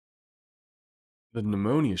The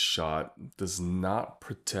pneumonia shot does not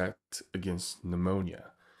protect against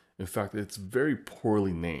pneumonia. In fact, it's very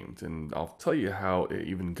poorly named, and I'll tell you how it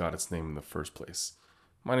even got its name in the first place.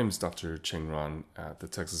 My name is Dr. Cheng Ran at the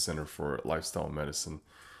Texas Center for Lifestyle Medicine.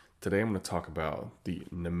 Today I'm going to talk about the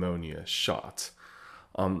pneumonia shot.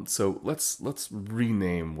 So let's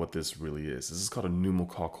rename what this really is. This is called a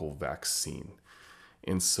pneumococcal vaccine.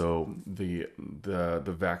 And so the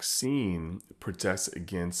vaccine protects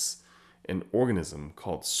against an organism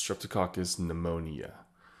called Streptococcus pneumonia.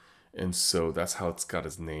 And so that's how it's got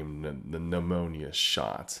its name, the pneumonia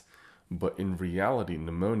shot. But in reality,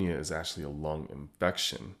 pneumonia is actually a lung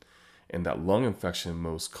infection. And that lung infection,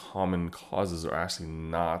 most common causes are actually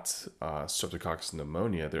not Streptococcus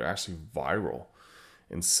pneumonia, they're actually viral.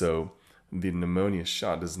 And so the pneumonia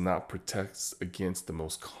shot does not protect against the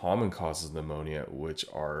most common causes of pneumonia, which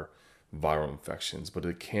are viral infections, but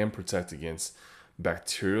it can protect against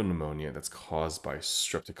bacterial pneumonia that's caused by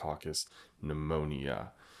Streptococcus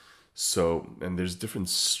pneumonia. So, and there's different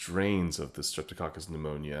strains of the Streptococcus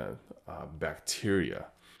pneumonia bacteria.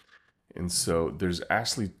 And so there's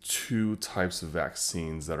actually two types of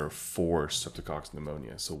vaccines that are for Streptococcus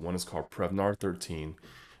pneumonia. So one is called Prevnar 13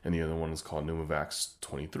 and the other one is called Pneumovax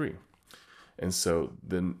 23. And so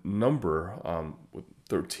the number with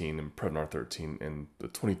 13 and Prevnar 13 and the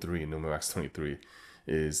 23 and Pneumovax 23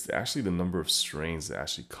 is actually the number of strains that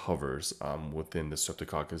actually covers within the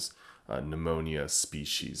Streptococcus pneumonia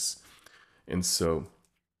species. And so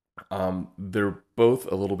they're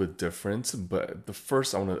both a little bit different, but the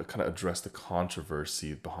first I want to kind of address the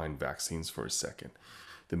controversy behind vaccines for a second.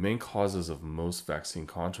 The main causes of most vaccine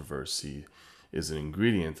controversy is an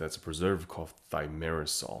ingredient that's a preservative called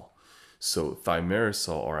thimerosal. So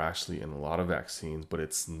thimerosal are actually in a lot of vaccines, but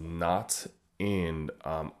it's not in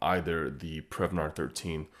either the Prevnar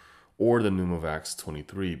 13 or the Pneumovax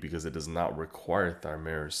 23 because it does not require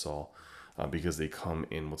thimerosal because they come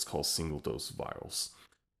in what's called single dose vials.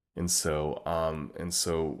 And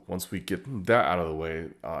so once we get that out of the way,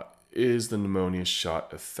 is the pneumonia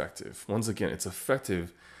shot effective? Once again, it's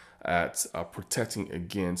effective at protecting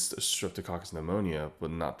against Streptococcus pneumonia,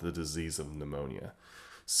 but not the disease of pneumonia.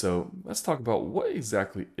 So let's talk about what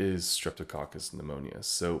exactly is Streptococcus pneumonia.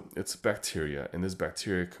 So it's a bacteria, and this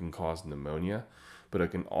bacteria can cause pneumonia, but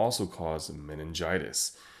it can also cause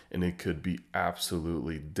meningitis, and it could be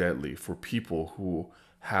absolutely deadly for people who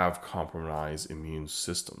have compromised immune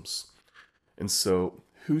systems. And so,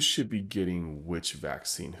 who should be getting which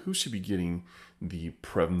vaccine? Who should be getting the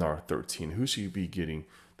Prevnar 13? Who should be getting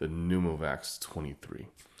the Pneumovax 23?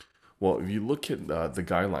 Well, if you look at the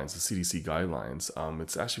guidelines, the CDC guidelines,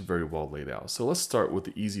 it's actually very well laid out. So let's start with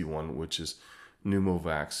the easy one, which is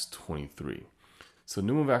Pneumovax 23. So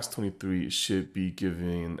Pneumovax 23 should be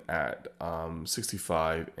given at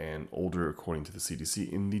 65 and older, according to the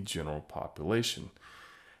CDC, in the general population.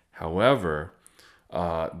 However,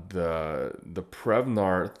 the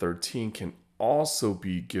Prevnar 13 can also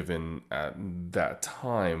be given at that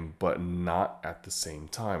time, but not at the same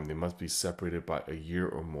time. They must be separated by a year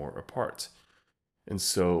or more apart. And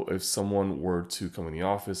so, if someone were to come in the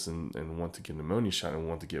office and want to get pneumonia shot and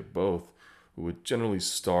want to get both, we would generally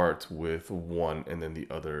start with one and then the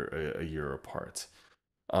other a year apart.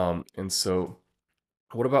 And so,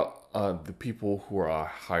 what about the people who are at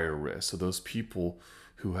higher risk? So those people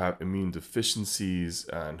who have immune deficiencies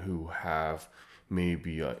and who have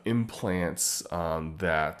maybe implants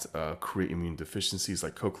that create immune deficiencies,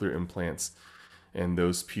 like cochlear implants, and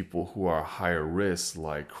those people who are higher risk,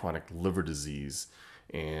 like chronic liver disease,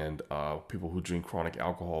 and people who drink chronic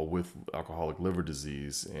alcohol with alcoholic liver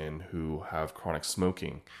disease, and who have chronic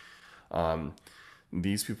smoking. Um,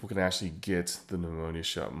 these people can actually get the pneumonia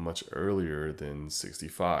shot much earlier than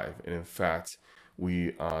 65. And in fact,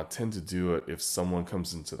 we tend to do it if someone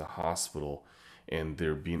comes into the hospital and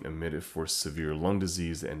they're being admitted for severe lung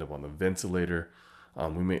disease, they end up on the ventilator.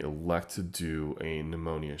 We may elect to do a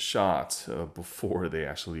pneumonia shot before they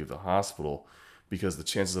actually leave the hospital because the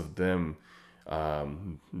chances of them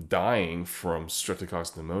dying from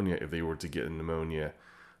streptococcus pneumonia if they were to get pneumonia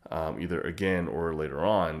either again or later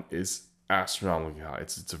on is astronomically high.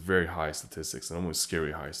 It's a very high statistics and almost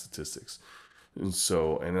scary high statistics. And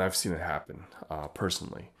so, and I've seen it happen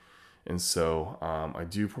personally. And so I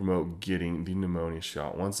do promote getting the pneumonia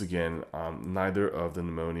shot. Once again, neither of the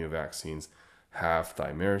pneumonia vaccines have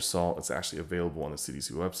thimerosal. It's actually available on the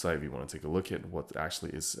CDC website if you want to take a look at what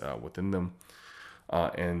actually is within them.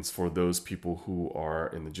 And for those people who are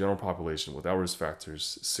in the general population without risk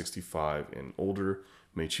factors, 65 and older,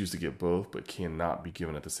 may choose to get both, but cannot be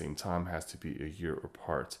given at the same time, has to be a year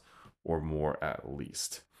apart or more at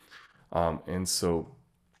least. And so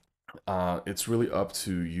It's really up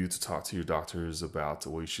to you to talk to your doctors about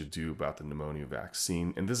what you should do about the pneumonia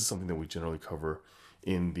vaccine. And this is something that we generally cover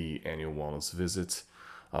in the annual wellness visit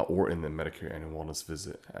or in the Medicare annual wellness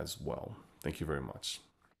visit as well. Thank you very much.